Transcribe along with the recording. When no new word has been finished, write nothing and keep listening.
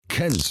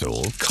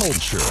Kensil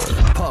Culture,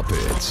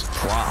 Puppets,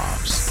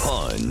 Props,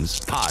 Puns,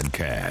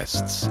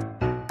 Podcasts.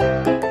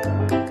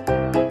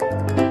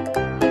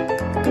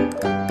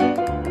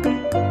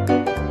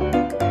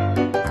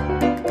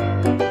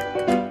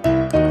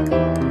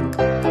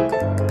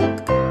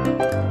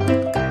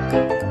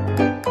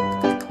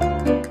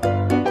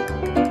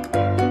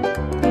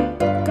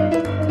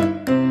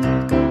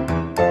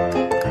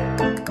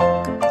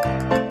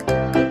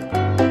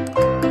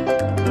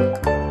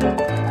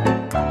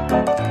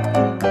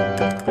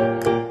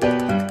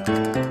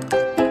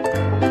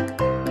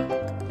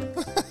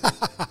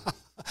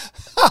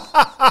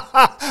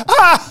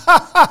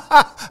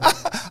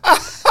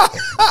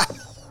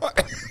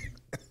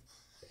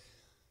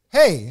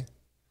 Hey,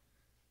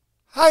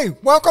 hi,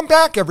 welcome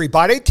back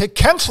everybody to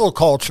Kensil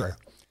Culture.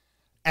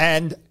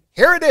 And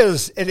here it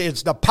is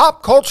the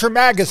Pop Culture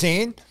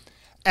Magazine,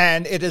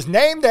 and it is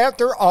named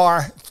after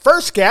our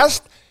first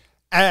guest.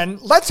 And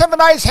let's have a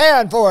nice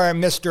hand for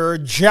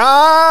Mr.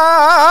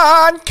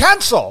 John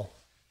Kensil.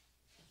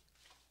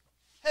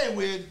 Hey,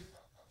 Wid,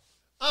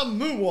 I'm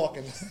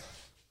moonwalking.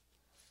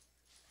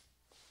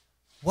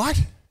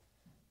 What?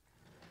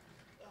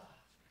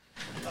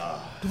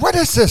 What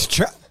is this,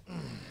 John?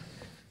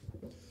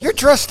 You're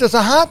dressed as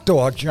a hot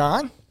dog,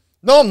 John.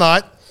 No, I'm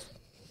not.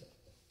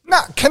 No,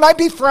 can I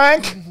be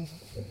frank?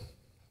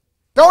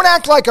 Don't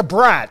act like a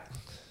brat.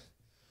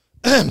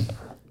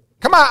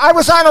 Come on, I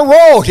was on a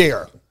roll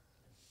here.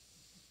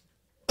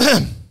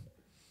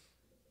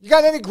 You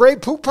got any gray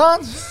poop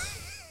on?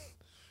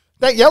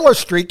 That yellow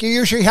streak, you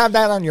usually have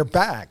that on your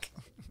back.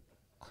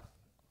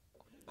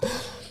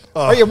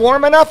 Are you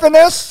warm enough in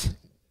this?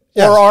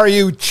 Yes. Or are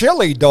you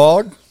chilly,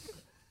 dog?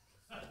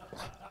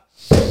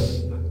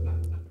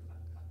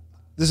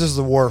 This is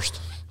the worst.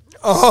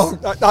 Oh,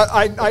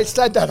 I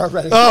said that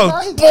already.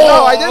 Oh.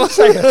 No, I didn't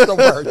say it's the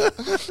word.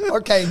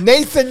 Okay,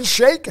 Nathan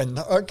Shaken,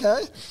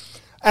 okay?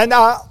 And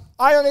I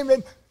don't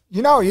even,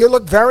 you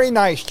look very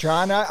nice,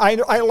 John.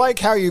 I like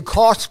how you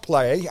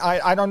cosplay.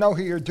 I don't know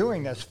who you're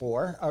doing this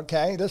for,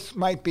 okay? This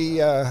might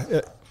be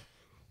a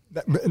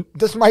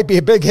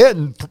big hit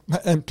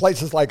in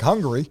places like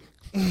Hungary.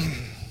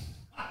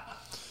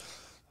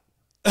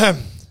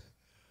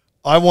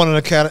 I won an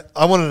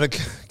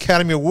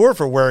Academy Award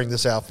for wearing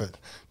this outfit.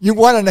 You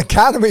won an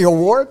Academy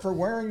Award for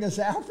wearing this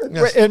outfit?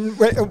 Yes. In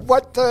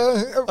what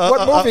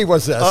movie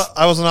was this?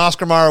 I was an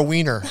Oscar Mayer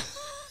wiener.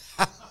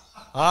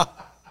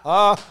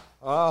 Oh,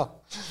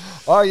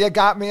 you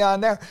got me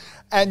on there.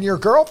 And your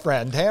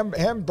girlfriend,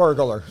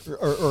 Hamburglar,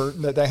 or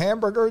the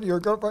hamburger, your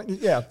girlfriend?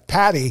 Yeah,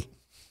 Patty.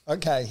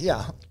 Okay,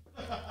 yeah.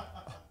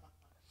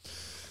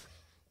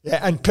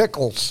 Yeah, and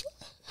pickles.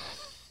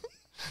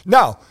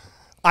 No.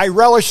 I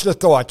relish the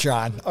thought,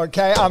 John.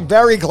 Okay, I'm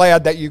very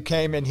glad that you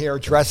came in here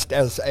dressed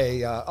as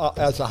a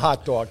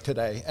hot dog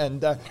today.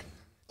 And have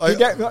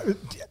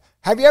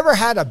you ever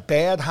had a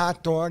bad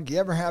hot dog? You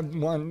ever had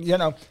one?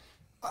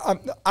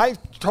 I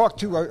talked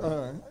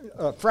to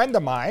a friend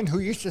of mine who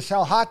used to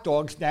sell hot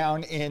dogs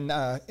down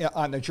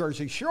on the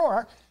Jersey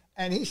Shore,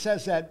 and he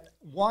says that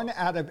one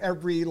out of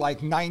every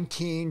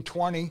 19,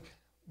 20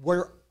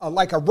 were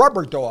like a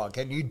rubber dog,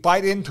 and you'd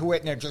bite into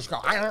it and it just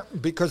go,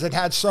 because it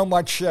had so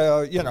much,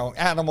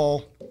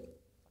 animal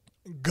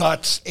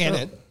guts in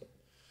it.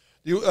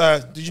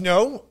 Did you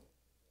know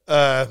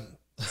I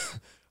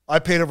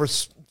paid over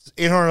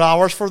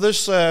 $800 for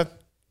this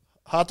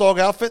hot dog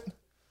outfit?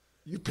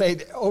 You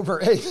paid over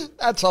 $800?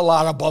 That's a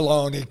lot of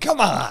baloney. Come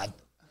on.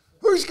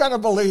 Who's going to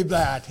believe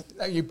that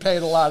you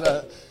paid a lot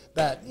of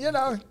that?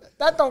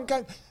 That don't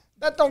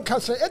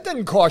cost, it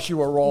didn't cost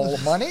you a roll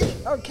of money,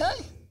 okay?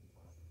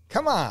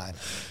 Come on.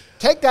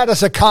 Take that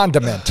as a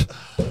condiment.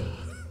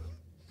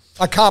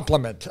 A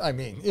compliment, I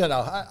mean.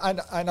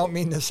 I don't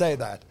mean to say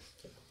that.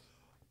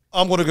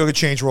 I'm going to go get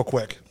changed real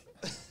quick.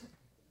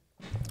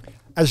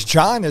 As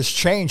John is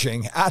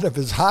changing out of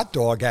his hot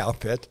dog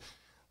outfit,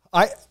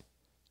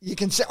 you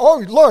can say,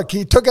 oh, look,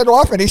 he took it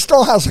off and he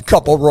still has a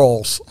couple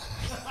rolls.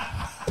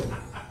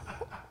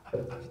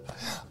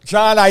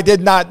 John, I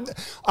did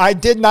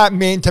not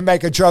mean to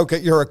make a joke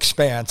at your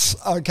expense,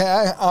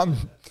 okay?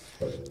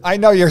 I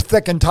know you're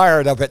thick and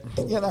tired of it.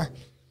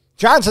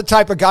 John's the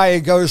type of guy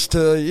who goes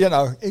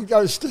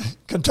to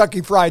Kentucky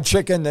Fried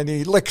Chicken and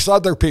he licks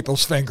other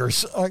people's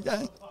fingers.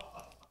 Okay,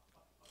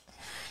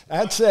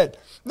 that's it.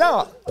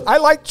 No, I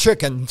like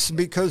chickens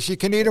because you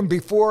can eat them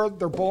before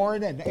they're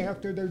born and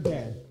after they're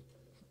dead.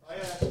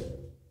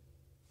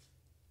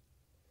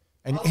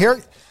 And here,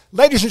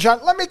 ladies and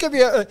gentlemen, let me give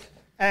you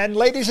and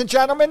ladies and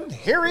gentlemen,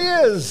 here he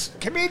is,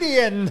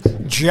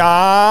 comedian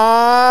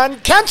John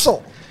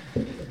Kensil.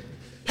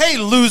 Hey,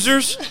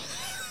 losers.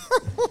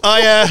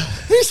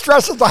 He's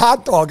dressed as a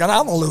hot dog, and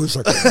I'm a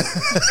loser.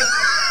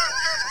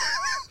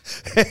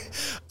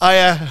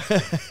 I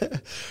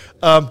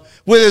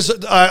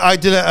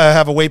did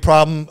have a weight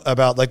problem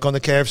about going to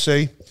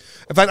KFC.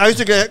 In fact, I used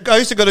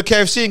to go to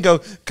KFC and go,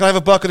 "Can I have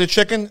a bucket of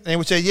chicken?" And they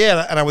would say,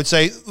 "Yeah," and I would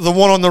say, "The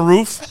one on the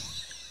roof."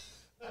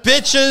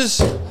 Bitches.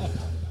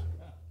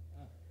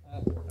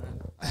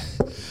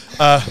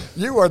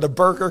 You are the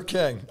Burger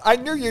King. I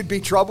knew you'd be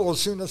trouble as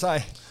soon as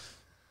I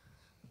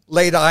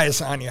laid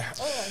eyes on you.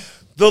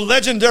 The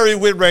legendary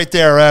Whit right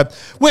there.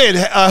 Whit,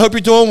 I hope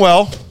you're doing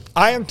well.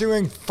 I am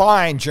doing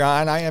fine,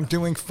 John. I am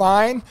doing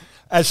fine.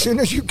 As soon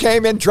as you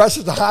came in dressed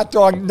as a hot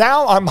dog,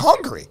 now I'm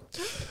hungry.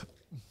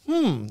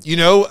 You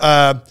know,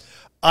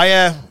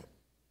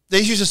 they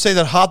used to say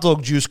that hot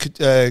dog juice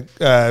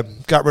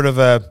got rid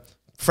of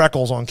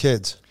freckles on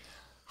kids.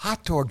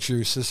 Hot dog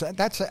juice,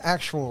 that's an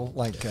actual,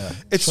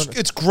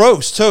 It's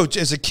gross, too.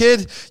 As a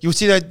kid, you would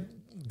see that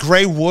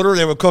gray water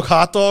they would cook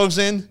hot dogs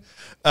in,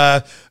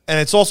 and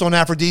it's also an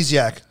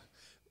aphrodisiac,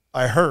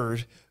 I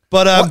heard.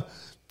 But,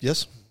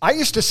 yes? I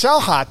used to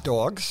sell hot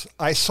dogs.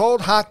 I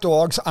sold hot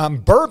dogs on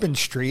Bourbon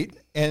Street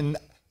in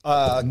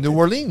New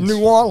Orleans.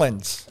 New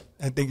Orleans.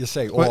 I think you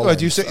say Orleans. What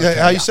do you say? Okay.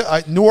 How you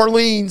say? New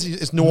Orleans.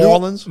 It's New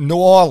Orleans. New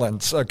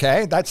Orleans.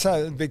 Okay, that's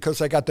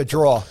because I got the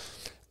draw.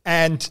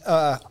 And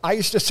I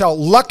used to sell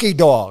Lucky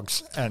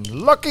Dogs and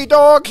Lucky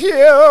Dog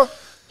here,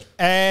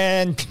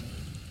 and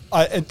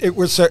it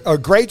was a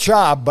great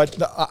job.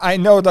 But I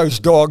know those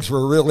dogs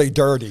were really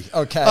dirty.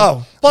 Okay.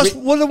 Oh, plus,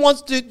 what are the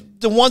ones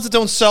that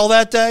don't sell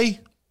that day?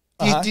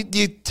 Do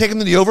you take them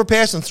to the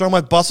overpass and throw them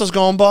at buses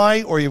going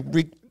by, or you?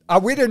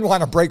 We didn't want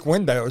to break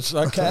windows.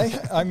 Okay,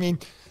 I mean,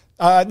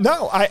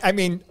 no, I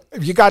mean,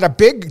 you got a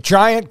big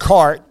giant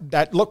cart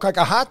that looked like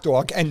a hot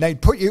dog, and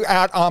they'd put you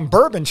out on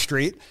Bourbon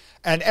Street,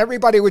 and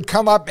everybody would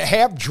come up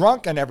half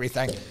drunk and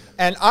everything,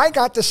 and I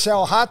got to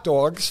sell hot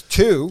dogs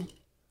to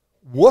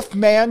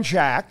Wolfman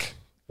Jack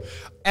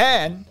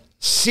and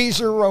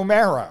Cesar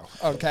Romero,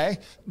 okay?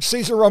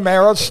 Cesar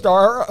Romero,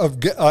 star of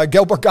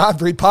Gilbert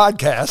Gottfried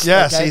podcast.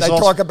 Yes, okay? They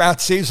talk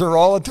about Cesar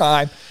all the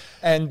time,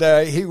 and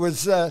he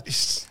was a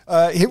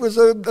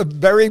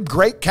very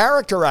great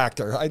character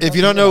actor. If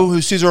you don't know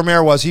who Cesar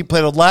Romero was, he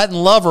played a Latin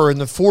lover in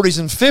the 40s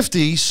and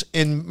 50s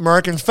in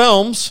American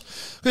films.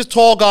 This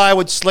tall guy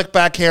with slick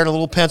back hair and a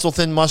little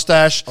pencil-thin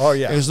mustache. Oh,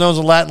 yeah. He was known as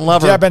a Latin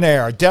lover.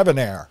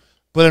 Debonair.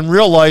 But in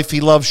real life,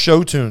 he loved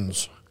show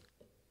tunes.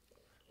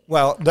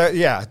 Well,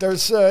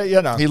 there's,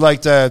 He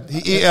liked,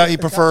 he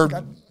preferred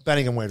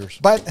Bennigan waiters.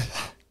 But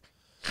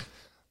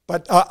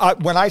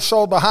when I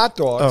sold the hot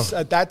dogs,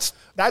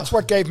 that's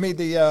what gave me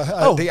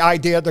the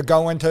idea to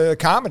go into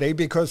comedy,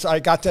 because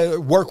I got to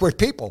work with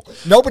people.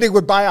 Nobody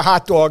would buy a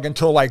hot dog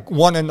until like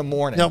 1 in the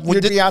morning. Now,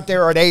 you'd be out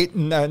there at 8,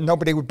 and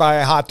nobody would buy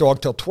a hot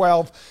dog till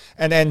 12,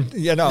 and then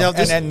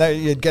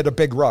you'd get a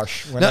big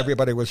rush when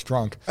everybody was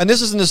drunk. And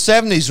this is in the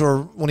 70s,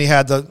 or when he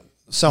had the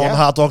selling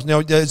hot dogs. You know,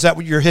 is that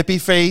your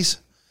hippie phase?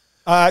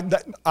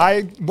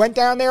 I went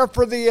down there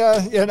for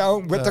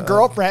the, with the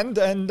girlfriend,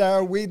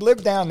 and we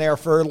lived down there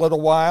for a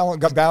little while,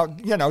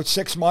 about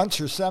 6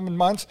 months or 7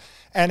 months,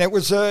 and it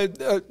was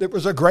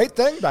a great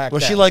thing back then.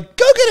 Was she like,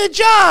 go get a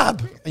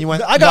job? And you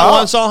went, I got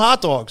one selling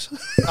hot dogs.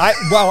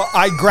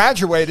 I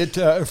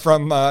graduated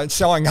from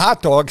selling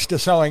hot dogs to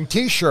selling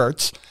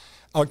T-shirts,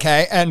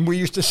 okay, and we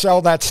used to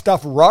sell that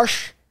stuff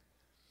Rush.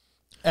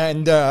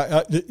 And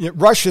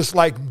Rush is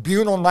like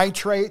butyl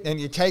nitrate, and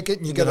you take it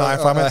and you get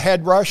a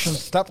head rush and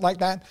stuff like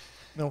that.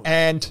 No.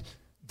 And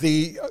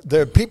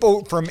the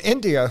people from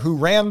India who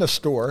ran the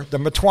store, the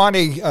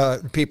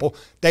Matwani people,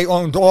 they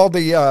owned all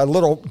the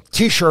little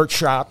T-shirt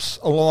shops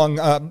along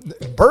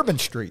Bourbon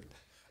Street.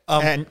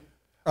 And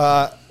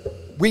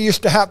we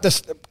used to have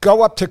to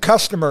go up to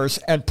customers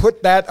and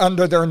put that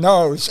under their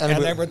nose,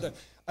 and they would,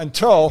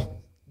 until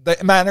the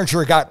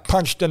manager got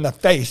punched in the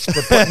face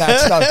for putting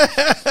that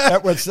stuff.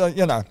 That was,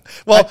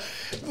 Well,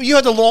 you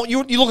had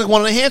you look like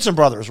one of the Hanson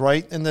brothers,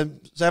 right? In the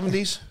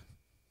 70s?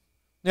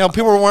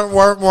 People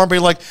weren't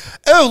being like,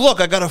 oh, look,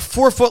 I got a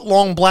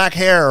 4-foot-long black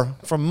hair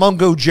from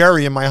Mungo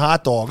Jerry in my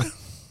hot dog.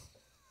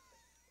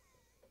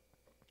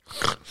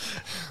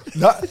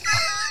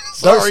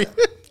 Sorry.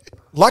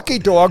 Lucky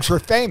Dogs were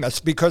famous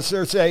because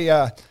there's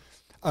a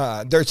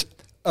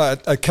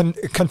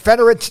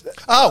Confederate.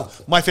 Oh,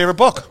 my favorite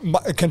book,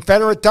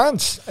 Confederate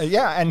Dunce.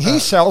 And he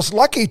sells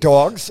Lucky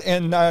Dogs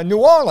in New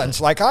Orleans,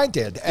 like I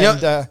did. And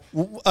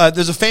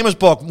there's a famous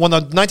book, won the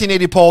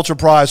 1980 Pulitzer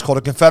Prize, called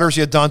A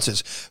Confederacy of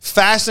Dunces.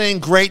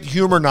 Fascinating, great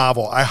humor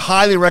novel. I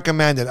highly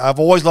recommend it. I've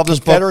always loved this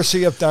book.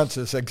 Confederacy of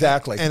Dunces,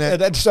 exactly. And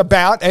it's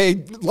about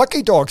a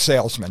Lucky Dog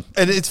salesman.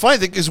 And it's funny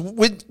because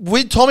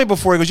Wid told me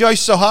before, he goes, I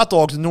used to sell hot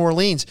dogs in New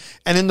Orleans.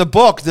 And in the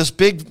book, this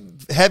big,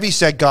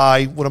 heavyset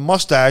guy with a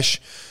mustache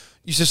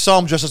used to sell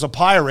them just as a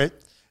pirate,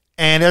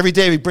 and every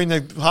day we'd bring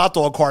the hot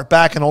dog cart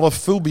back and all the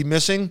food be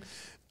missing.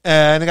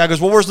 And the guy goes,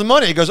 well, where's the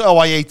money? He goes, oh,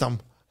 I ate them.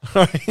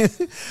 But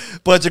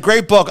it's a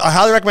great book. I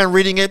highly recommend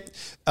reading it.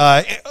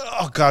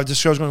 Oh, God, this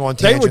show's going to go on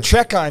tangent. They would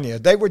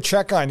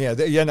check on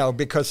you.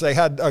 Because they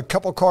had a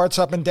couple carts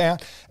up and down,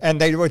 and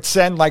they would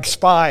send like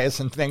spies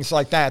and things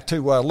like that to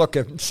look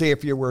and see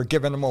if you were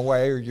giving them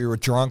away or you were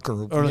drunk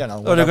or Or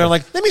they're going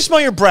like, let me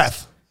smell your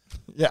breath.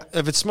 Yeah.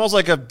 If it smells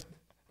like a...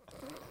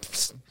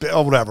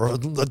 Oh, whatever.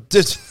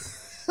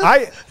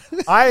 I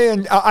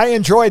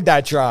enjoyed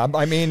that job.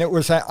 I mean, it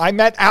was. I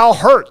met Al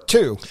Hurt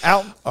too.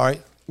 All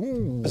right.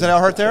 Ooh. Is that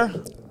Al Hurt there?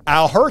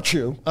 Al Hurt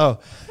You. Oh,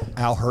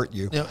 Al Hurt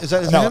You. is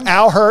that his No, name?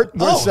 Al Hurt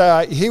was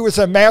he was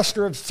a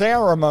master of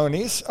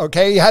ceremonies.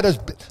 Okay, he had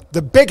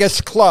the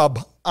biggest club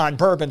on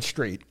Bourbon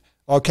Street.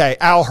 Okay,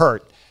 Al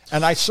Hurt,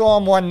 and I saw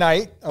him one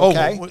night.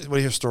 Okay, what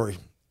is your story?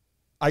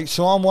 I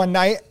saw him one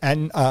night,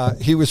 and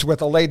he was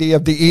with a lady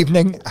of the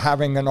evening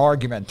having an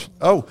argument.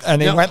 Oh,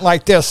 and he went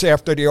like this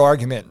after the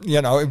argument,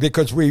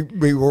 because we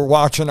were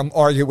watching him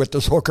argue with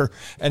this hooker,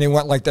 and he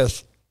went like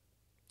this.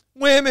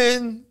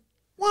 Women.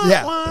 Wah,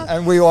 Yeah, wah.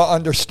 and we all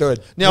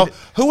understood. Now,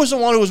 who was the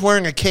one who was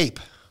wearing a cape?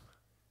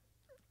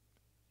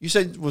 You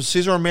said, was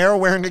Cesar Romero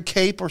wearing a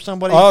cape or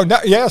somebody? Oh, no,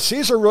 yeah,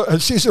 Cesar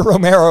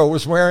Romero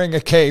was wearing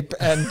a cape,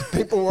 and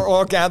people were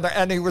all gathered,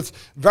 and he was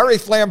very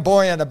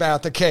flamboyant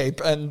about the cape,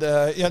 and,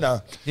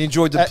 He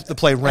enjoyed the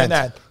play Rent.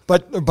 And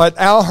that. But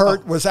Al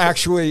Hurt was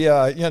actually,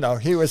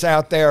 he was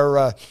out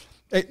there.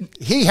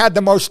 He had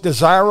the most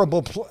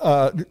desirable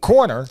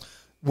corner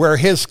where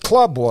his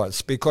club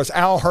was, because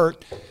Al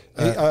Hurt,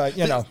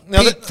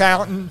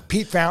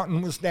 Pete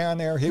Fountain was down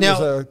there. He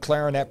was a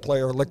clarinet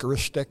player,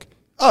 licorice stick.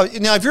 Oh,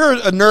 now if you're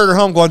a nerd at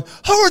home going,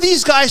 who are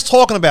these guys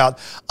talking about?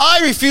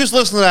 I refuse to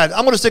listen to that.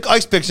 I'm going to stick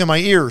ice picks in my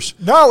ears.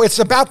 No, it's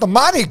about the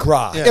Mardi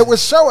Gras. Yeah. It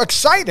was so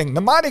exciting, the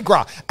Mardi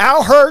Gras.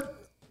 Al Hurt,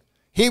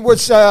 he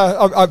was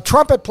a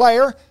trumpet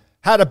player,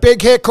 had a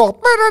big hit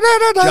called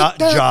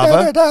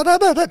Java.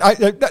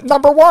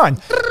 number one.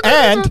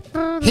 And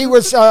he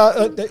was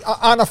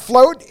on a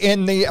float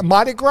in the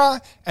Mardi Gras,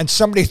 and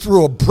somebody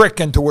threw a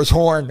brick into his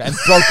horn and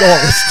broke all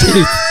his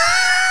teeth.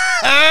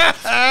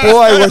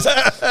 Boy, was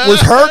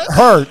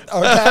hurt.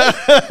 Okay,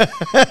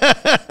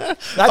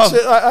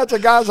 that's a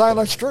guy's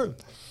honest truth.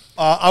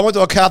 I went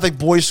to a Catholic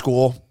boys'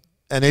 school,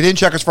 and they didn't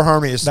check us for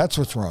hernias. That's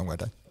what's wrong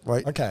with it.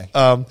 Right. Okay.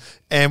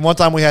 And one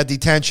time we had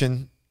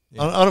detention.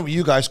 I don't know what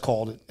you guys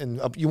called it. And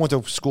you went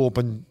to school up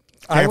in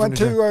I went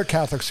to a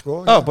Catholic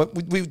school. Oh, but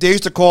they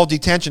used to call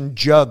detention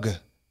jug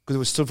because it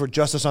was stood for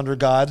justice under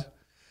God.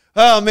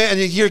 Oh, man. And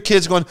you hear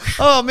kids going,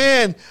 oh,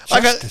 man.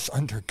 Justice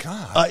under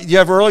God. You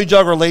have early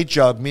jug or late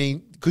jug,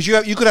 meaning because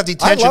you could have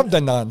detention. I love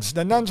the nuns.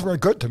 The nuns were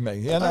good to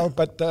me,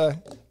 but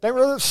they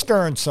were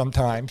stern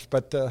sometimes.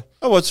 But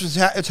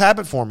it's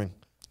habit forming.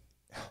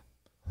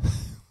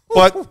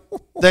 But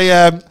they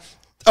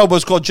but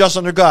it's called just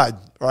under God,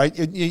 right?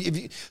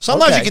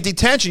 Sometimes you get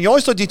detention. You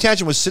always thought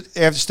detention was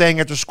staying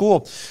after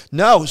school.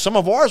 No, some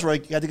of ours were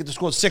you had to get to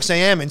school at 6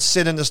 a.m. and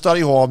sit in the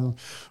study hall and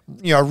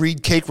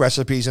read cake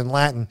recipes in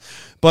Latin.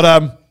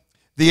 But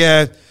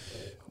this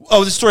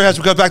story has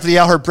to go back to the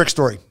Al Hurt brick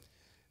story.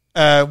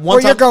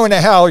 You're going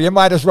to hell. You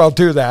might as well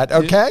do that,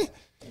 okay?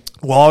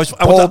 Well,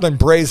 bold and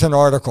brazen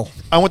article.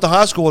 I went to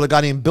high school with a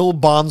guy named Bill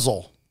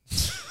Bonzel.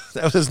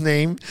 That was his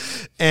name.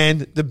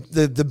 And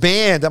the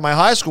band at my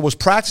high school was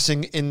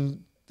practicing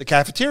in the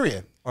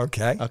cafeteria.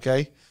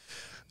 Okay.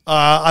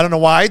 I don't know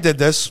why I did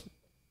this.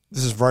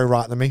 This is very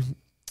rotten to me.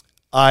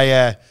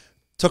 I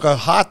took a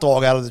hot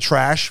dog out of the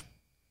trash,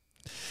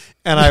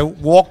 and I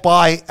walked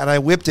by, and I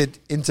whipped it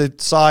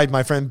inside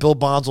my friend Bill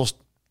Bonzel's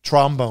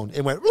trombone.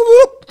 It went,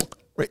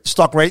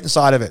 stuck right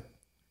inside of it.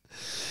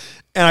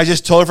 And I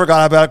just totally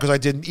forgot about it because I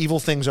did evil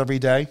things every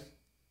day.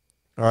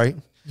 All right.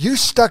 You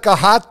stuck a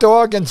hot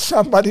dog in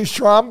somebody's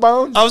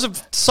trombone? I was a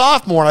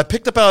sophomore, and I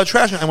picked up out of the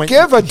trash, and I went...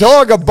 Give a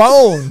dog a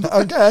bone,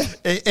 okay?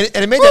 and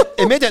it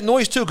made that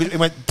noise, too, because it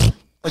went...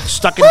 like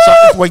stuck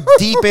inside, like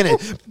deep in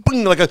it.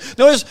 Boom, like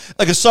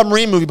a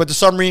submarine movie, but the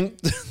submarine,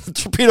 the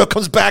torpedo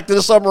comes back to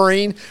the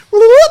submarine,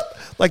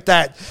 like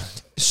that.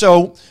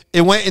 So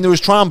it went into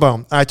his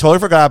trombone. I totally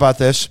forgot about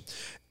this.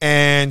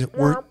 And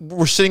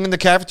we're sitting in the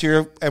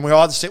cafeteria, and we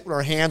all had to sit with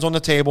our hands on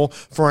the table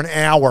for an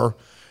hour.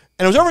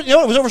 And it was over.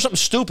 It was over something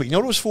stupid. You know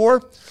what it was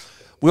for?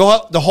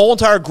 The whole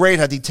entire grade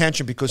had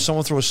detention because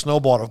someone threw a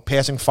snowball at a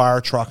passing fire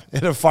truck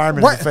and a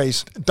fireman in the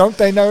face. Don't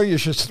they know you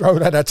should throw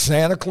that at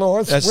Santa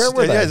Claus? Where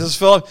were they? Yeah, this is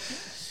Philip.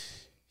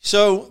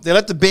 So they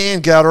let the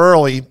band get out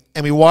early,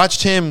 and we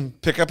watched him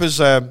pick up his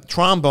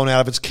trombone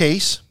out of its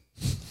case.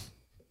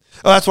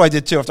 Oh, that's what I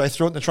did too. After I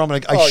threw it in the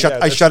trombone, I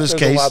shut his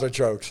case. A lot of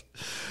jokes,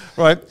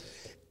 right?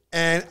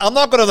 And I'm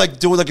not going to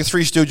do it like a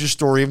Three Stooges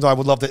story, even though I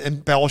would love to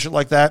embellish it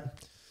like that.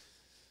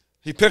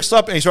 He picks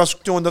up and he starts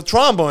doing the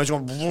trombone. He's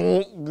going,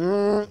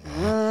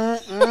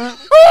 and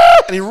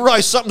he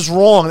realized something's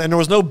wrong, and there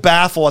was no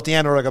baffle at the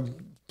end, or like a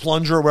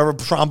plunger or whatever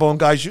trombone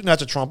guy's shooting.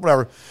 That's a trombone,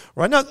 whatever.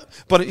 Right now,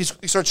 but he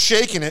starts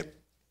shaking it,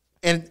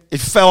 and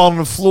it fell on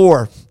the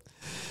floor.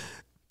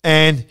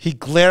 And he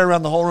glared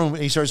around the whole room,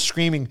 and he starts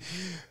screaming.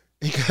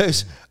 He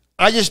goes,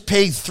 I just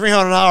paid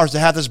 $300 to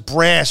have this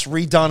brass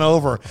redone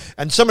over,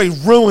 and somebody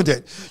ruined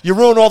it. You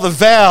ruined all the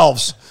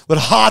valves with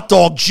hot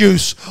dog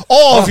juice.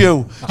 All of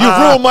you. You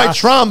ruined my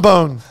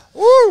trombone.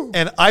 Woo.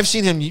 And I've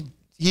seen him.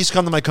 He's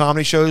come to my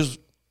comedy shows,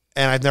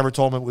 and I've never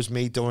told him it was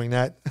me doing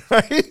that.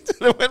 Right?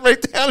 It went right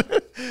down.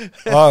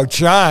 Oh,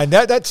 John,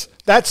 that's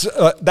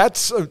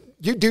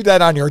you do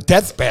that on your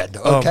deathbed,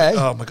 okay?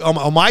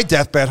 On my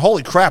deathbed.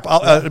 Holy crap.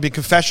 It'd be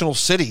confessional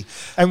city.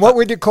 And what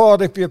would you call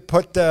it if you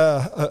put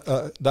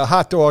the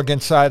hot dog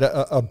inside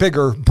a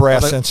bigger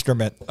brass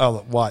instrument?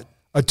 Oh, what?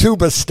 A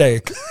tuba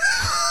steak.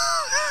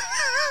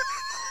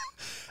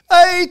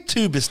 way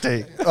too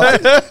mistake.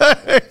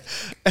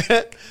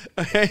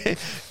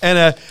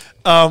 And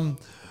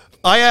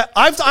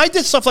I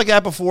did stuff like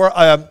that before.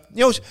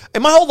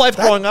 In my whole life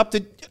growing up,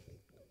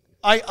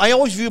 I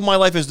always viewed my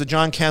life as the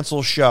John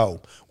Kensil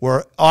show,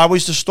 where I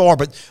was the star,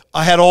 but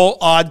I had all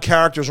odd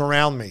characters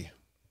around me.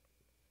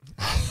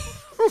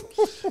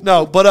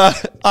 No, but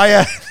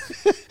I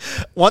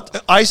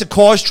used to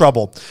cause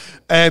trouble,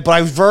 but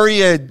I was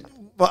very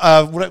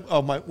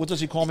what does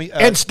he call me?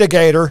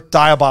 Instigator.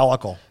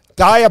 Diabolical.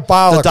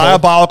 Diabolical. The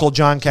diabolical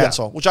John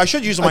Kensil, which I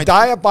should use in my... A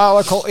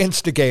diabolical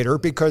instigator,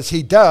 because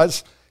he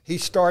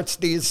starts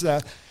these...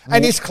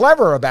 and he's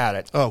clever about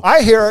it. Oh.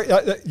 I hear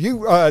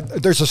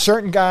there's a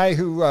certain guy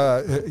who,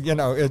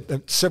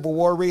 Civil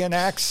War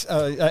reenacts,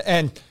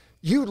 and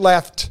you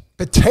left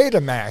potato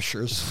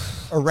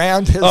mashers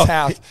around his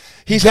house.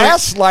 He's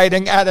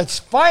gaslighting at its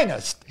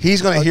finest.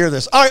 He's going to hear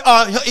this. All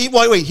right,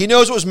 wait. He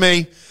knows it was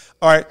me.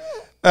 All right.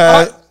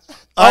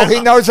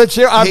 He knows it's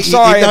you. I'm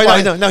sorry.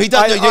 No, he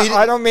doesn't.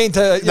 I don't mean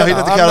to.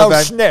 I'm no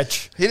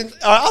snitch. He didn't.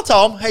 I'll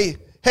tell him.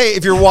 Hey,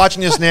 if you're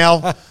watching this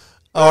now,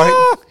 all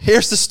right,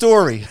 here's the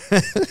story.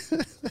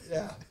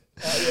 Yeah.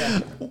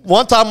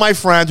 One time, my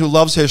friend who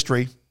loves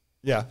history.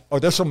 Yeah. Oh,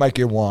 this will make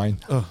you whine.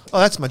 Oh,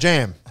 that's my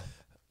jam.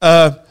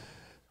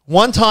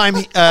 One time,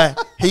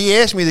 he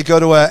asked me to go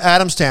to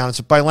Adamstown.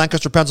 It's by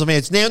Lancaster, Pennsylvania.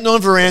 It's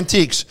known for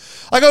antiques.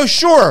 I go,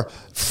 sure,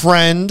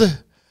 friend,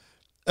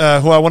 who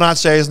I will not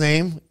say his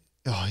name.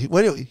 Oh,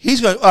 he's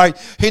going, all right,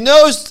 he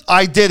knows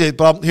I did it,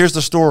 but here's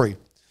the story.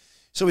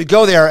 So we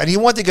go there, and he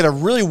wanted to get a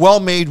really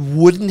well-made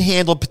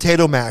wooden-handled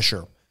potato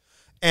masher.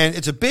 And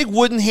it's a big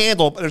wooden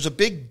handle, but there's a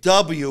big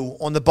W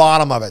on the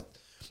bottom of it.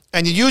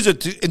 And you use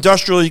it to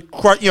industrially,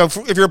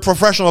 if you're a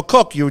professional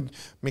cook, you would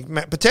make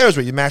potatoes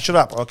with it. You mash it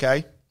up,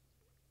 okay?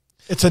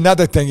 It's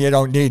another thing you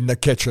don't need in the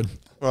kitchen.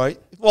 Right.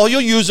 Well,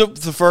 you'll use it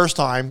the first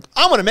time.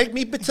 I'm going to make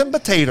me some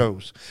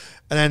potatoes.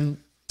 And then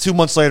 2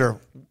 months later,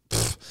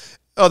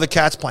 the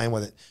cat's playing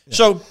with it. Yeah.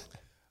 So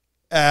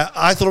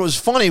I thought it was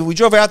funny. We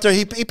drove out there.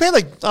 He paid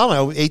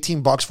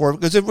 $18 for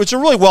it because it's a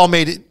really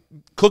well-made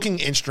cooking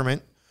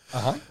instrument.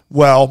 Uh-huh.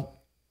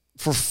 Well,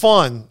 for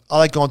fun, I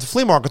like going to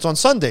flea markets on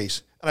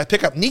Sundays. And I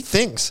pick up neat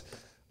things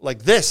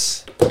like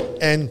this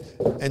and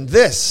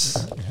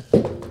this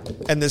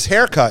and this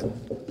haircut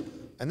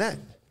and that.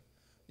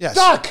 Yes.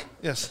 Duck!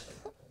 Yes.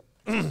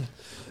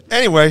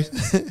 Anyway,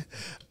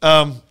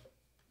 what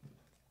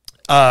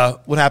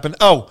happened?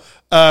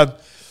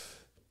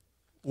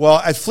 Well,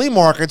 at flea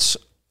markets,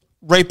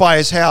 right by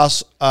his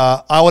house,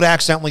 I would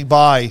accidentally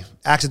buy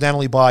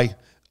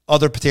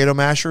other potato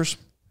mashers.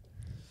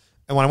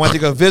 And when I went to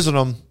go visit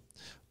him,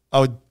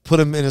 I would put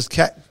him in his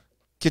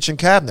kitchen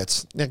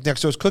cabinets next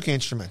to his cooking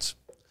instruments.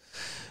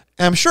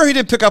 And I'm sure he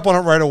didn't pick up on it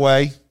right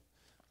away.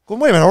 Well,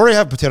 wait a minute, I already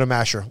have a potato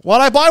masher. Why'd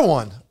I buy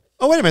one?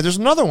 Oh, wait a minute, there's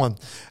another one.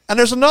 And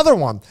there's another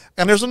one.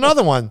 And there's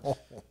another one.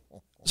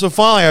 So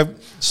finally, I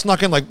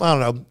snuck in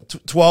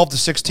 12 to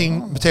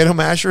 16 potato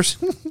mashers.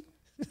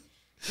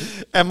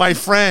 And my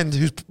friend,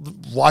 who's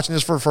watching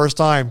this for the first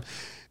time,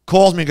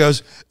 calls me and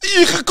goes,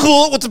 you can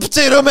cool it with the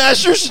potato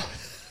mashers?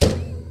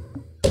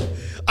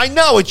 I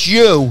know, it's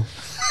you.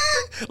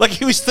 Like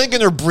he was thinking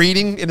they're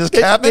breeding in his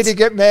cabinets. Did he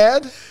get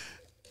mad?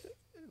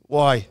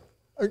 Why?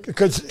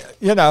 Because,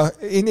 he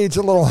needs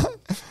a little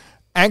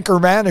anchor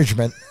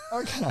management.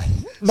 Okay.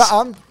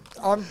 No,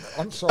 I'm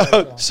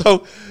sorry.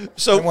 So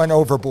I went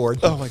overboard.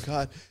 Oh my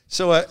God.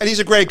 So and he's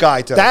a great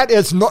guy too. That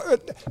is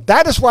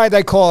why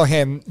they call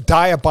him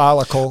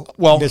diabolical,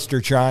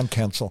 Mr. John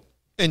Kensil.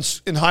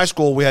 In high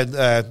school we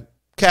had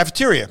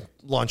cafeteria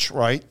lunch,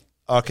 right?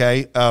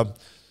 Okay.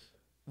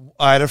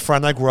 I had a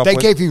friend I grew up with.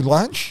 They gave you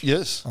lunch?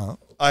 Yes. Oh.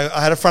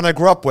 I had a friend I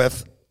grew up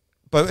with.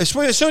 But as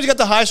soon as you got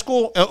to high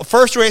school,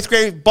 first through eighth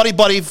grade,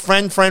 buddy,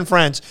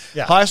 friends.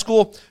 Yeah. High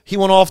school, he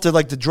went off to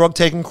the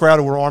drug-taking crowd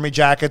who wore army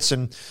jackets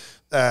and,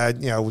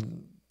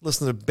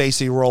 listen to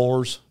Basie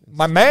Rollers.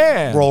 My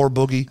man. Roller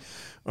boogie,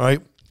 right?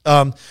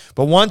 But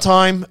one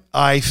time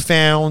I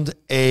found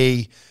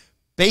a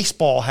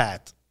baseball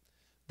hat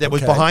that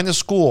was behind the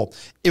school.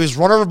 It was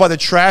run over by the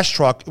trash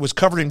truck. It was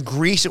covered in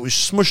grease. It was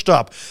smushed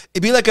up.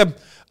 It'd be like a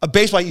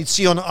baseball you'd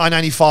see on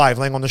I-95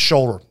 laying on the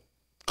shoulder.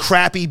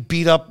 Crappy,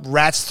 beat up,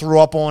 rats threw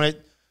up on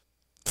it,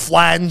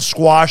 flattened,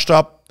 squashed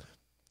up,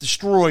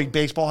 destroyed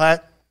baseball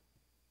hat.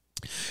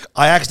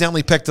 I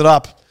accidentally picked it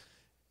up,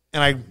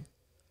 and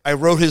I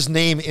wrote his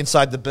name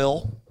inside the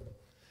bill.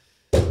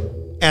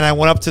 And I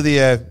went up to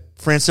the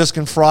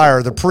Franciscan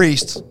friar, the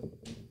priest,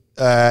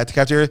 at the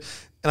cafeteria,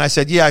 and I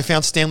said, yeah, I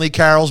found Stanley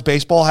Carroll's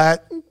baseball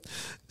hat.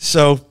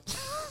 So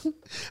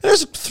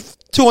there's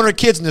 200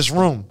 kids in this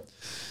room.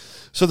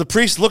 So the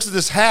priest looks at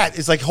this hat,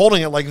 is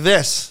holding it like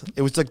this.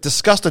 It was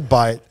disgusted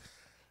by it.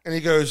 And he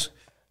goes,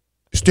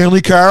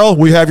 Stanley Carroll,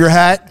 we have your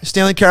hat.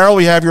 Stanley Carroll,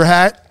 we have your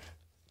hat.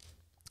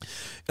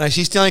 And I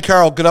see Stanley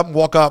Carroll get up and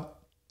walk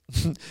up.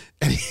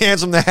 And he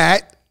hands him the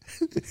hat.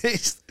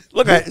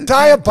 Look at it.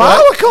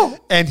 Diabolical.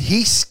 And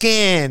he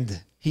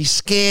scanned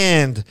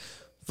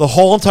the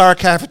whole entire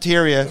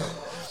cafeteria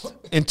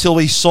until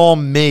he saw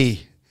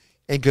me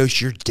and goes,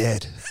 you're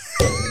dead.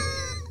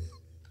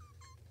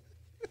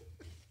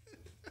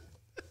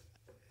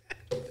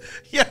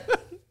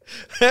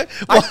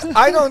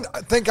 I don't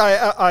think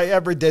I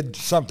ever did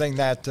something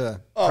that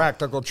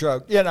practical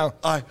joke. You know,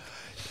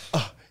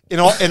 in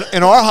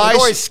our high it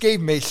always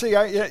scared me. See,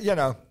 you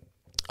know.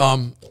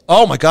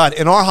 Oh my God!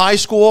 In our high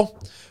school,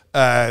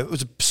 it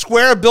was a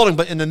square building,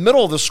 but in the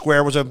middle of the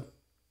square was a, what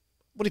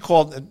do you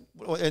call it?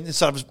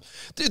 Inside of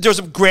there was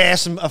some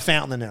grass and a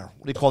fountain in there.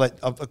 What do you call that?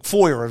 A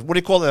foyer. What do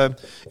you call it?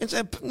 It's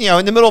in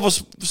the middle of a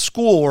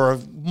school or a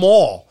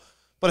mall,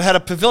 but it had a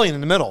pavilion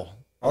in the middle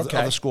of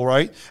the school,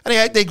 right?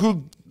 And they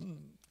grew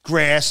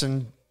grass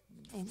and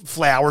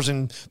flowers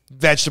and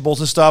vegetables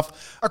and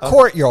stuff. A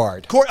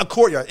courtyard. A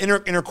courtyard.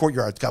 Inner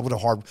courtyard. God, what a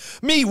hard.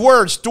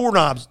 Words,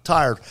 doorknobs,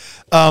 tired.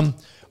 All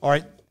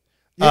right.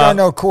 You don't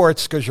know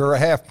quarts because you're a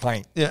half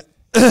pint. Yeah.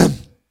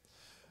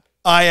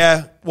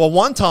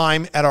 One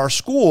time at our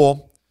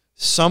school,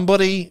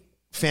 somebody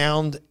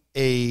found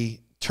a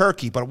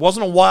turkey, but it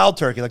wasn't a wild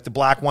turkey like the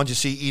black ones you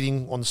see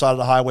eating on the side of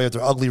the highway with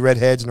their ugly red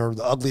heads and they're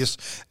the ugliest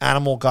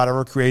animal God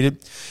ever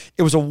created.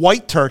 It was a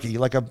white turkey,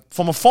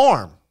 from a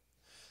farm.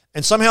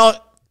 And somehow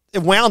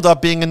it wound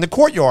up being in the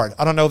courtyard.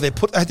 I don't know. They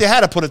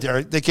had to put it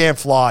there. They can't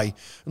fly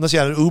unless you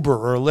had an Uber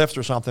or a Lyft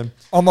or something.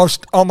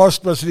 Almost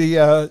was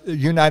the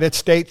United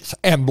States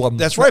emblem.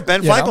 That's right.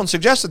 Ben Franklin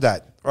suggested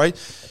that, right?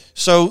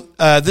 So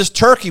this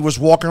turkey was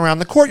walking around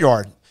the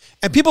courtyard,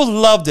 and people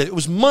loved it. It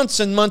was months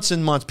and months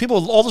and months.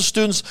 All the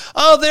students,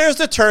 there's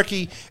the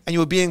turkey, and you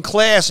would be in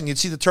class, and you'd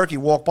see the turkey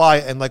walk by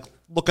and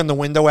look in the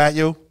window at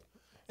you,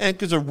 and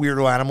because they're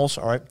weirdo animals.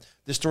 All right,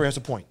 this story has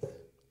a point.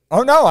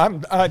 Oh no,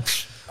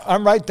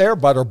 I'm right there,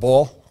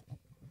 Butterball.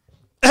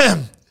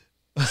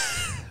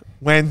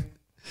 When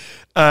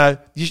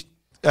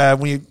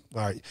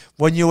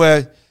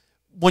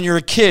you're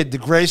a kid, the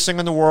greatest thing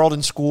in the world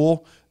in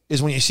school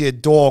is when you see a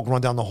dog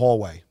run down the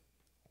hallway.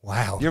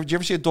 Wow. Did you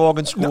ever see a dog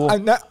in school?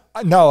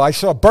 No, I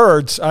saw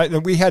birds.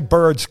 We had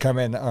birds come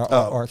in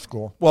our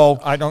school. Well,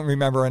 I don't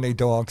remember any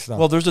dogs, though.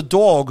 Well, there's a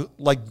dog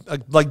like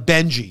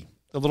Benji,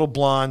 the little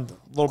blonde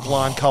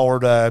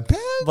colored, the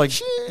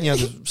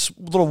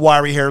little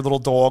wiry haired little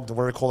dog,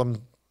 whatever you call them,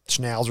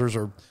 schnauzers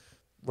or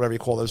whatever you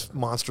call those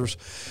monsters.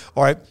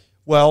 All right.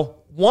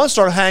 Well, one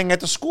started hanging at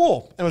the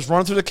school and was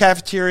running through the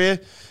cafeteria.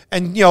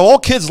 And, all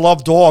kids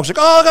love dogs. Like,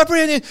 I got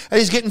Brandon. And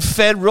he's getting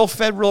fed real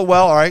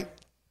well. All right.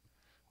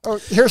 Oh,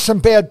 here's some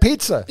bad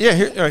pizza. Yeah,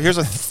 here's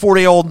a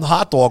 40-year-old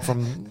hot dog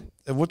from,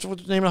 what's the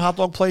name of the hot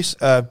dog place?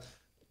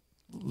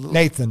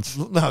 Nathan's.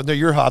 No,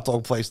 your hot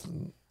dog place.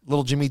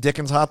 Little Jimmy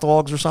Dickens hot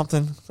dogs or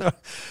something.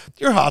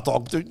 Your hot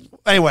dog.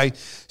 Anyway,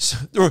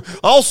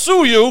 I'll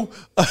sue you.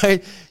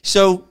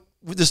 So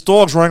this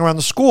dog's running around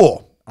the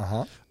school.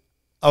 Uh-huh.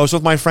 I was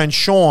with my friend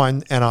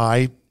Sean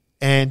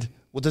and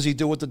what does he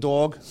do with the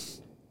dog?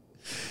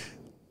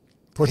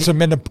 Puts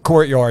him in the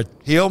courtyard.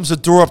 He opens the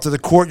door up to the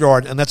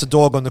courtyard and that's a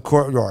dog on the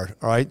courtyard,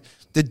 all right?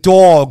 The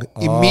dog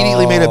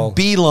immediately made a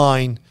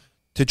beeline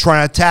to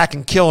try and attack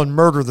and kill and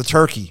murder the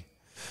turkey.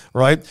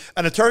 Right?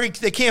 And the turkey,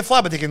 they can't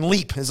fly, but they can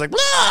leap. It's like,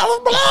 blah,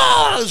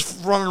 blah,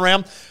 just running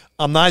around.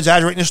 I'm not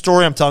exaggerating the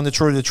story. I'm telling the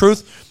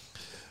truth.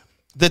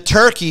 The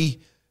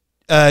turkey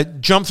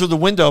jumped through the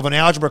window of an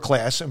algebra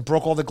class and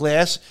broke all the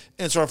glass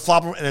and started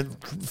flopping and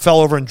it fell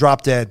over and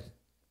dropped dead.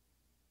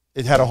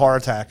 It had a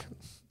heart attack.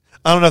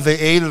 I don't know if they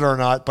ate it or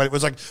not, but it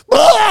was like,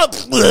 blah,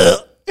 blah.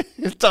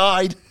 It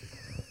died.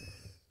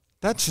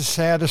 That's the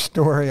saddest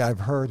story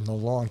I've heard in a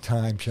long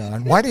time,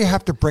 John. Why do you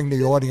have to bring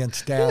the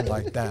audience down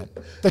like that?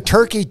 The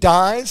turkey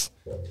dies?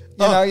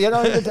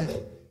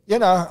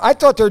 I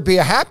thought there'd be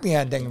a happy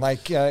ending,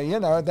 like,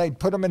 they'd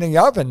put them in the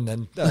oven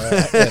and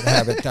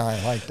have it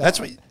die like that. That's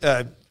what...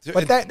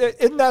 but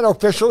isn't that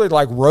officially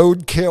like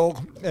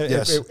roadkill?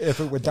 Yes.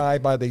 If it would die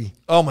by the...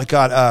 Oh, my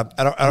God.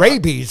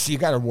 rabies you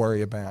got to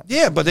worry about.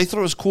 Yeah, but they thought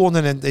it was cool, and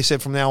then they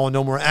said from now on,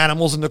 no more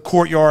animals in the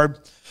courtyard.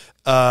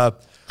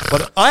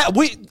 But I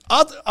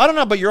don't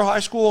know about your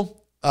high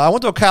school. I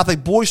went to a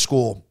Catholic boys'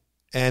 school,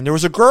 and there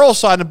was a girls'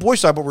 side and a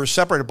boys' side, but we were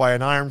separated by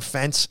an iron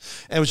fence,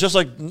 and it was just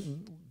like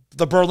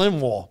the Berlin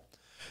Wall,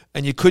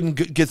 and you couldn't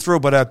get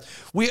through. But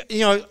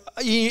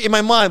in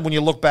my mind, when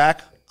you look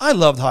back, I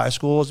loved high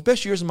school. It was the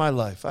best years of my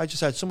life. I just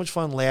had so much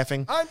fun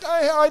laughing.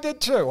 I did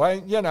too.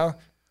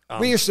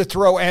 We used to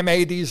throw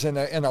M80s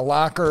in a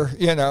locker,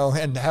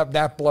 and have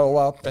that blow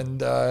up.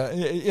 And,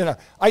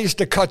 I used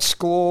to cut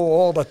school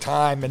all the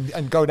time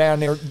and go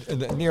down near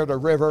the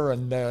river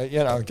and,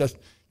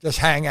 just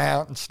hang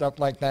out and stuff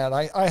like that.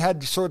 I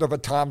had sort of a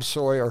Tom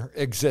Sawyer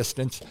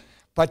existence.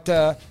 But,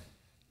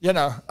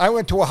 I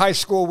went to a high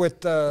school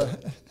with...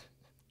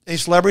 Any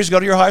celebrities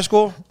go to your high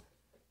school?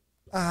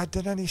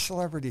 Did any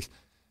celebrities?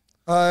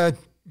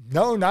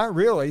 No, not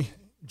really.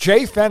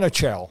 Jay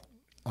Fenichel.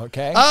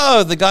 Okay.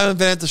 Oh, the guy who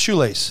invented the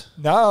shoelace.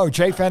 No,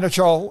 Jay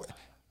Fenichel,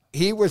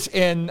 he was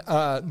in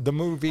the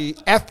movie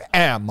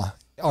FM,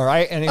 all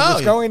right? And he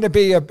was going to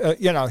be,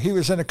 he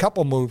was in a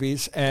couple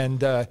movies,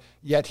 and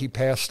yet he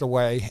passed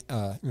away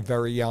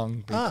very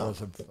young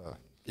because of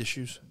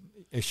issues.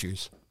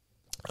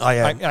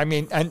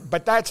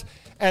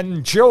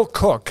 And Jill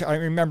Cook, I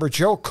remember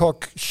Jill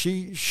Cook,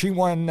 she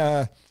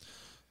won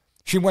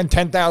She won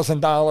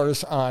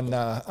 $10,000 on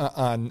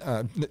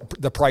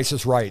The Price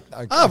is Right.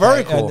 Oh,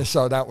 very cool. And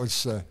so that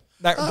was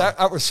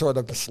that was sort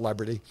of a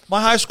celebrity.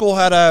 My high school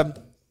had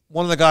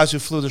one of the guys who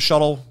flew the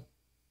shuttle,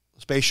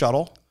 space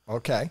shuttle.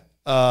 Okay.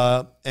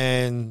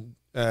 And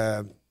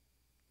a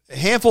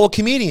handful of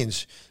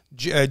comedians.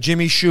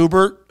 Jimmy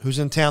Schubert, who's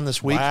in town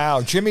this week.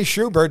 Wow, Jimmy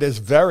Schubert is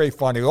very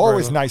funny.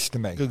 Always nice to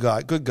me. Good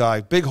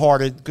guy.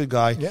 Big-hearted, good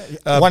guy.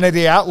 Yeah, one of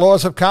the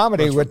outlaws of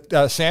comedy with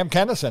Sam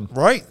Kinison.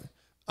 Right.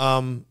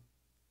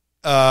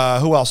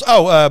 Who else?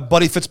 Oh,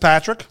 Buddy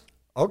Fitzpatrick.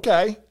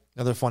 Okay.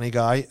 Another funny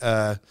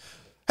guy.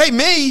 Hey,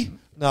 me!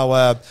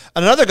 No,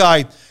 another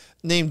guy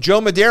named Joe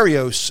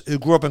Medeiros, who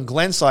grew up in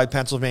Glenside,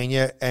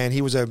 Pennsylvania, and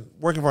he was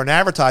working for an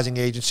advertising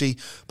agency,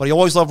 but he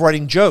always loved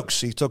writing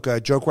jokes. He took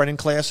joke writing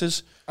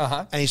classes,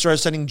 and he started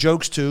sending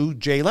jokes to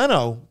Jay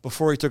Leno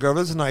before he took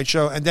over the Tonight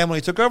Show. And then when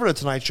he took over the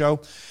Tonight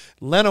Show,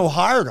 Leno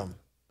hired him,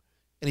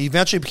 and he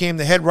eventually became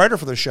the head writer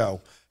for the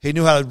show. He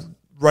knew how to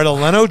write a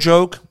Leno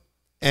joke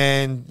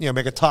and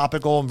make it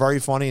topical and very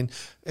funny. And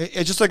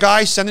it's just a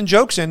guy sending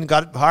jokes in,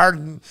 got hired,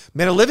 and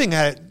made a living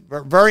at it.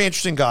 Very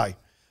interesting guy.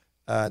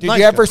 Did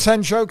you ever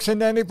send jokes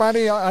into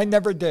anybody? I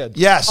never did.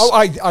 Yes. Oh,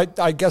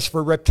 I guess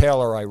for Rip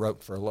Taylor I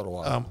wrote for a little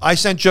while. I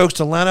sent jokes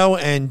to Leno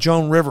and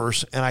Joan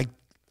Rivers, and I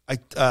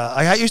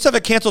used to have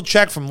a canceled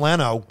check from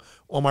Leno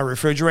on my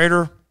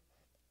refrigerator.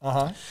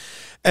 And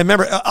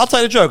remember, I'll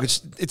tell you the joke.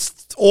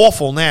 It's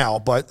awful now,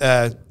 but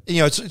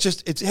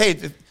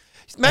imagine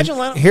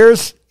Leno.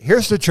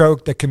 Here's the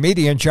joke that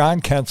comedian John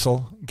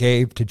Kensil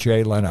gave to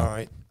Jay Leno. All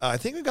right, I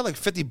think I got like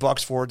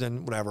 $50 for it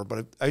and whatever.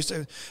 But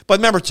but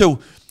remember too.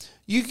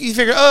 You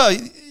figure,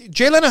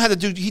 Jay Leno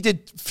he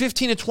did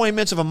 15 to 20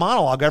 minutes of a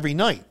monologue every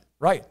night.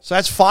 Right. So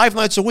that's 5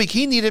 nights a week.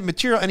 He needed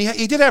material, and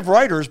he did have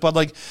writers,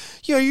 but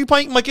you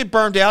might get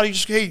burned out. You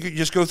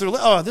just go through,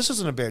 this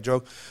isn't a bad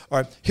joke. All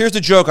right, here's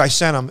the joke I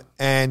sent him,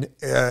 and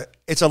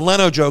it's a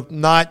Leno joke,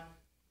 not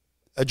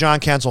a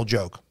John Kensil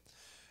joke.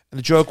 And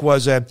the joke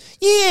was, did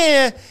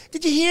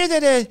you hear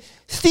that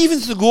Steven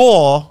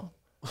Seagal...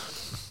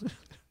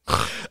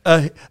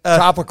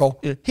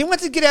 Topical. He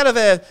wants to get out of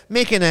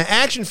making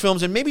action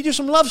films and maybe do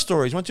some love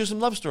stories. Want to do some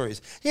love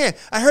stories? Yeah,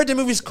 I heard the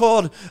movie's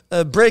called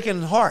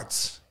Breaking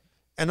Hearts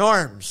and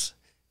Arms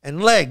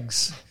and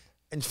Legs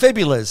and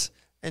Fibulas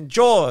and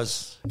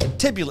Jaws and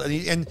Tibula.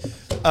 And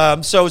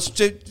so it's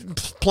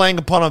playing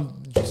upon a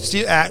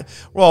did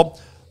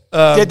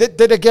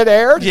it get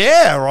aired?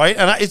 Yeah, right.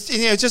 And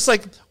it's just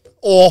like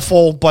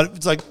awful, but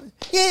it's like,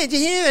 yeah, did you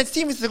hear that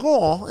Steven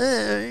Seagal?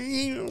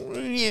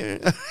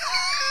 Yeah.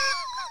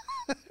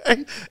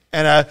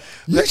 And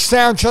you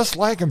sound just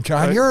like him,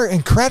 John. You're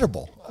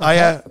incredible.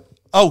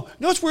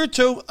 It's weird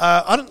too.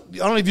 I don't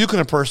know if you can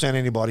impersonate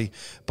anybody,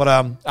 but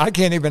I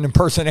can't even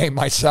impersonate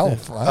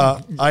myself. When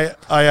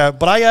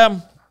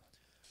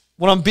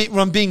I'm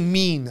being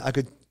mean, I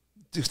could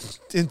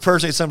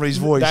impersonate somebody's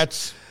voice.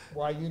 That's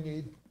why you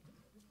need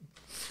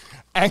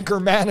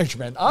anchor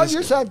management. I'll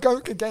use that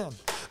joke again.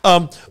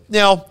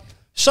 Now,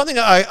 something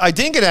I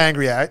didn't get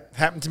angry at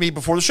happened to me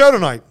before the show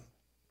tonight.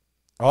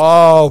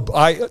 Oh,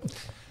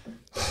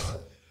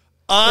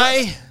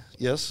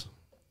 yes.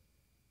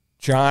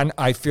 John,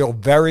 I feel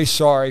very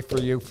sorry for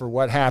you for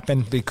what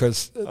happened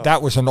because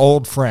that was an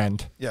old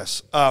friend.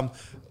 Yes.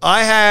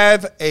 I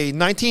have a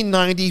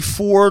 1990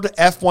 Ford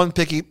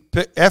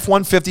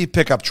F-150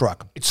 pickup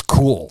truck. It's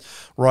cool.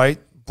 Right?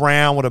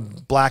 Brown with a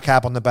black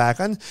cap on the back.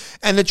 And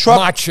the truck...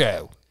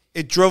 Macho.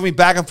 It drove me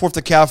back and forth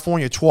to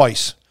California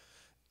twice.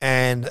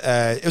 And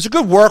it was a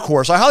good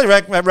workhorse. I highly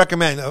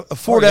recommend a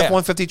Ford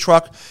F-150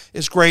 truck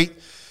is great.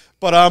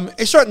 But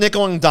it started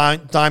nickel and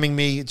diming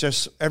me.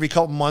 Just every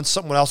couple months,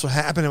 something else would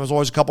happen. It was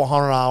always a couple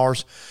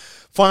 $100.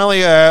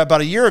 Finally,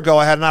 about a year ago,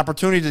 I had an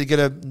opportunity to get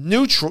a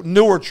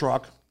newer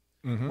truck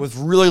with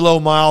really low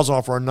miles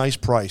on for a nice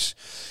price.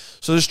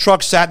 So this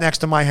truck sat next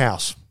to my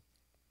house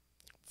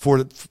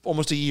for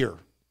almost a year.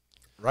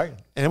 Right.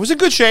 And it was in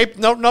good shape.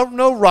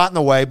 No rotting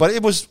away, but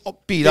it was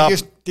beat up.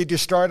 Did you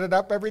start it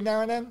up every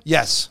now and then?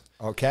 Yes.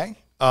 Okay.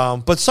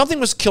 But something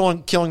was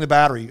killing the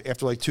battery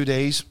after like 2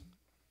 days.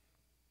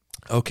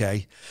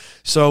 Okay.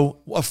 So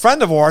a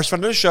friend of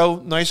the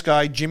show, nice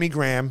guy, Jimmy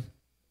Graham.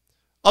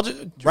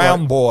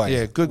 Round boy.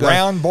 Yeah, good guy.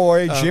 Round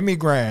boy, Jimmy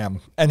Graham.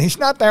 And he's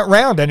not that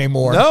round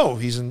anymore. No,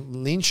 he's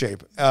in lean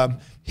shape.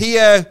 He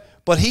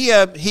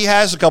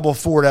has a couple of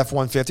Ford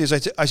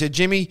F-150s. I said,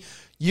 Jimmy,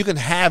 you can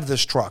have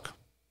this truck.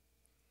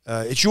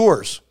 It's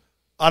yours.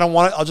 I don't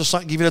want it. I'll just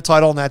give you the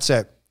title and that's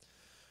it.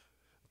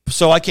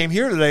 So I came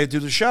here today to do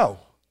the show.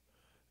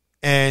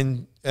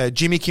 And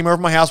Jimmy came over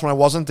to my house when I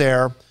wasn't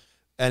there.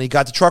 And he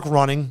got the truck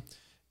running.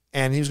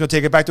 And he was going to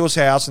take it back to his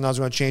house. And I was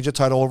going to change the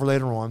title over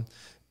later on.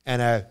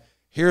 And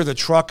here the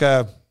truck,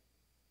 I'm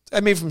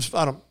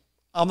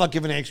not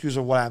giving an excuse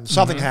of what happened.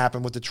 Something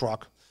happened with the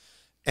truck.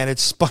 And it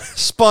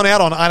spun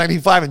out on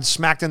I-95 and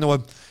smacked into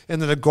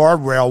the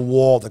guardrail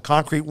wall, the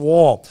concrete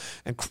wall.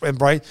 And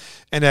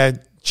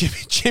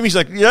Jimmy's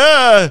like,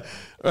 yeah,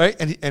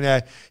 right?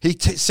 And he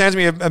sends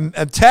me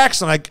a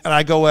text, and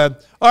I go, all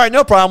right,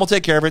 no problem, we'll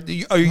take care of it.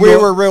 We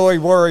were really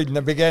worried in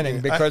the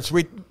beginning because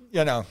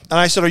you know. And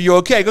I said, "Are you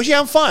okay?" He goes, "Yeah,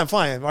 I'm fine,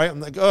 fine." Right? I'm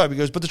like, "Oh," he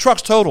goes, "But the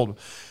truck's totaled."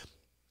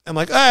 I'm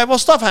like, "All right, well,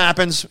 stuff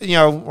happens, you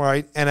know,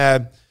 right?"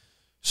 And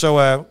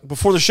so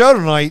before the show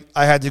tonight,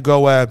 I had to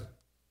go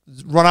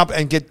run up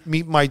and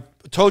meet my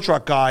tow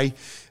truck guy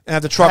and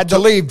have the truck. Had to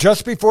leave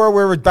just before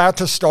we were about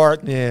to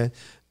start. Yeah.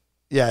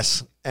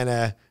 Yes.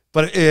 And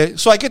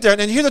so I get there,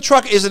 and here the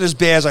truck isn't as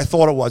bad as I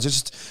thought it was.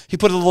 It's just, he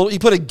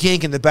put a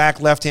gink in the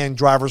back left-hand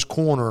driver's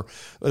corner.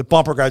 The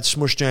bumper got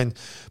smushed in.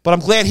 But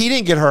I'm glad he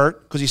didn't get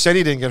hurt, because he said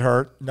he didn't get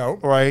hurt. No.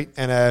 Right?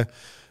 And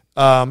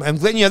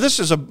glad, you know, this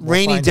is a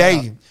rainy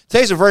day.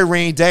 Today's a very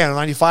rainy day on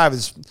 95.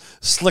 It's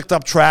slicked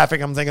up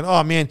traffic. I'm thinking,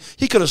 oh man,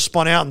 he could have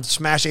spun out and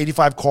smashed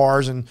 85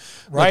 cars and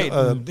right.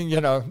 Like,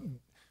 you know,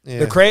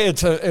 yeah.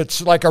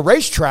 it's like a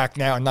racetrack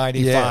now in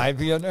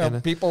 95. Yeah. You know,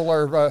 people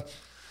are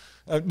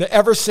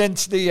ever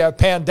since the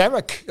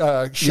pandemic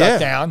shut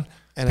down.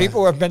 And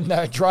people have been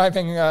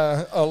driving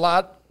a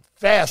lot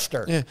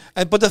faster. Yeah.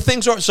 But the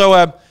things are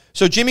so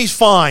Jimmy's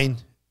fine,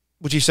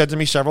 which he said to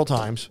me several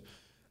times.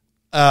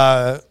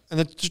 And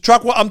the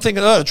truck, I'm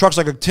thinking, the truck's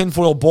like a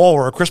tinfoil ball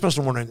or a Christmas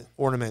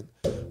ornament,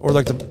 or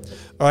like all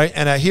right.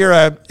 And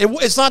here,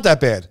 it's not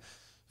that bad.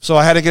 So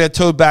I had to get it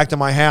towed back to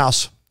my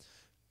house,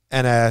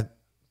 and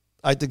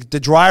the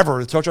driver,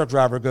 the tow truck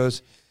driver,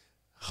 goes,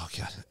 "Oh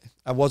God,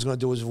 I was going to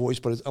do his voice,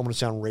 but I'm going to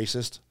sound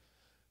racist."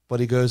 But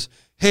he goes,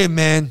 "Hey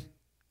man,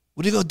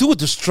 what are you going to do with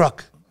this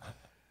truck?"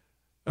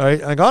 All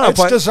right, I go,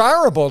 it's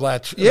desirable.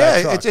 That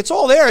truck. It's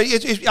all there.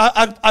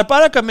 I bet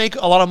I could make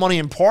a lot of money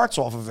in parts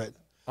off of it.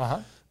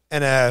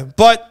 And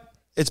but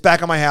it's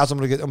back at my house. I'm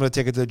gonna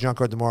take it to the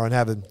junkyard tomorrow and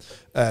have it.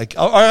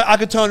 Or I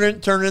could turn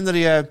it into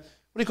the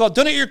what do you call it?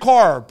 Donate your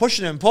car, push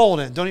it in, pull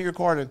it in. Donate your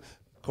car to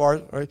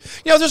car. Right?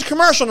 You know, there's a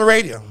commercial on the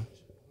radio.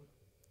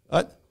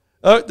 What?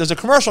 Oh, there's a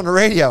commercial on the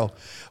radio.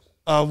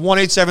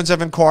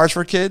 1-877 cars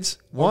for kids.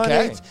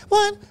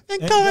 1-811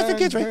 and cars for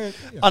kids. Right?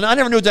 And I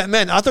never knew what that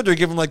meant. I thought they were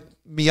giving like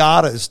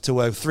Miatas to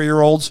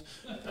 3-year-olds.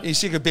 You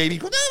see a baby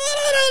go,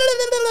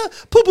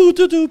 poo poo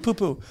doo doo poo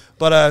poo.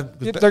 But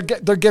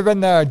they're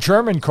giving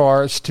German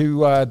cars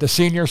to the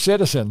senior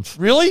citizens.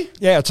 Really?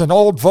 Yeah, it's an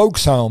old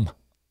Volkswagen.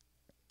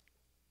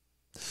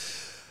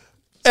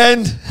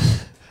 And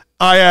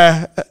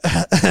I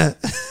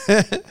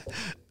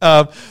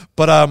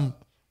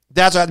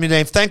that's what happened to me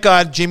today. Thank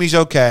God Jimmy's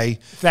okay.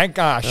 Thank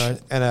gosh.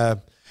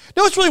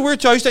 No, it's really weird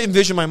too. I used to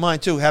envision my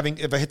mind too,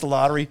 if I hit the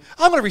lottery,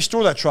 I'm going to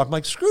restore that truck. I'm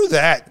like, screw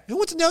that. You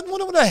know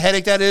what a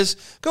headache that is?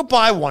 Go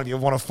buy one if you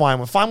want to find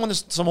one. Find one that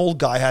some old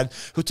guy had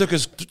who took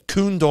his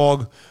coon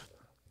dog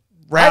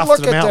Ralph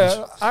to the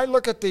mountains. I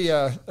look at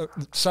the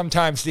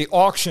sometimes the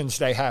auctions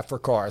they have for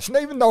cars, and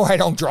even though I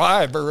don't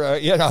drive or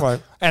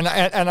right. and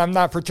I'm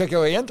not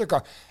particularly into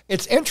cars,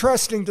 it's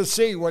interesting to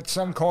see what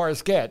some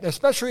cars get,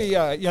 especially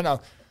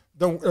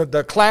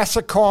the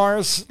classic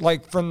cars,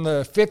 like from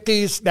the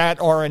 50s,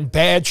 that are in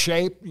bad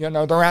shape. You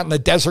know, they're out in the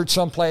desert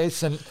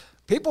someplace, and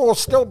people will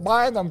still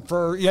buy them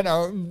for,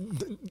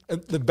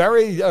 the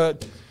very,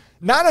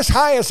 not as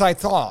high as I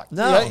thought.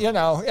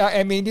 No.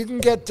 I mean, you can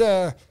get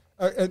a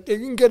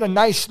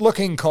nice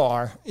looking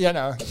car,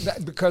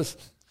 because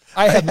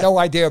I have no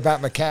idea about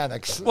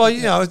mechanics. Well,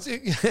 you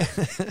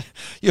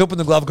open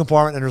the glove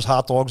compartment and there's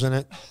hot dogs in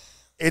it.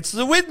 It's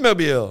the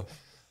Widmobile.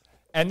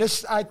 And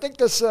I think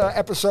this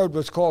episode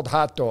was called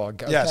Hot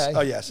Dog. Okay? Yes.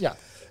 Oh, yes. Yeah.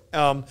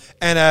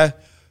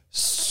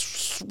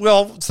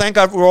 Well, thank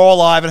God we're all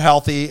alive and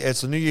healthy.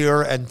 It's a new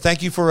year, and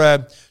thank you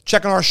for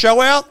checking our show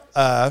out.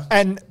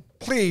 And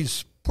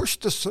please push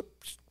the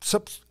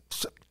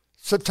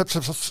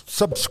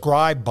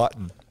subscribe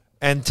button.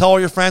 And tell all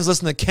your friends,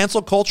 listen to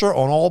Kensil Culture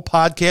on all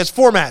podcast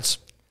formats.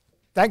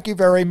 Thank you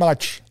very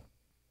much.